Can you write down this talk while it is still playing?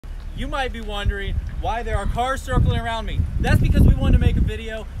you might be wondering why there are cars circling around me. That's because we wanted to make a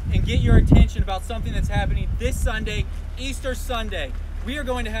video and get your attention about something that's happening this Sunday, Easter Sunday. We are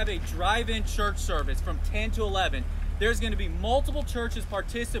going to have a drive-in church service from 10 to 11. There's going to be multiple churches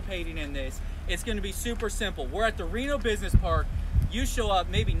participating in this. It's going to be super simple. We're at the Reno Business Park. You show up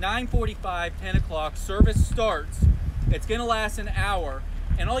maybe 9:45, 10 o'clock, service starts. It's going to last an hour,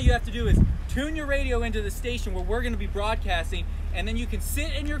 and all you have to do is tune your radio into the station where we're going to be broadcasting, and then you can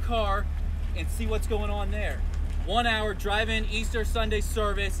sit in your car and see what's going on there. 1 hour drive-in Easter Sunday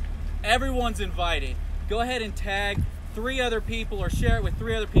service. Everyone's invited. Go ahead and tag 3 other people or share it with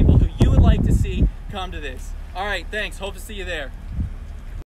 3 other people who you would like to see come to this. All right, thanks. Hope to see you there.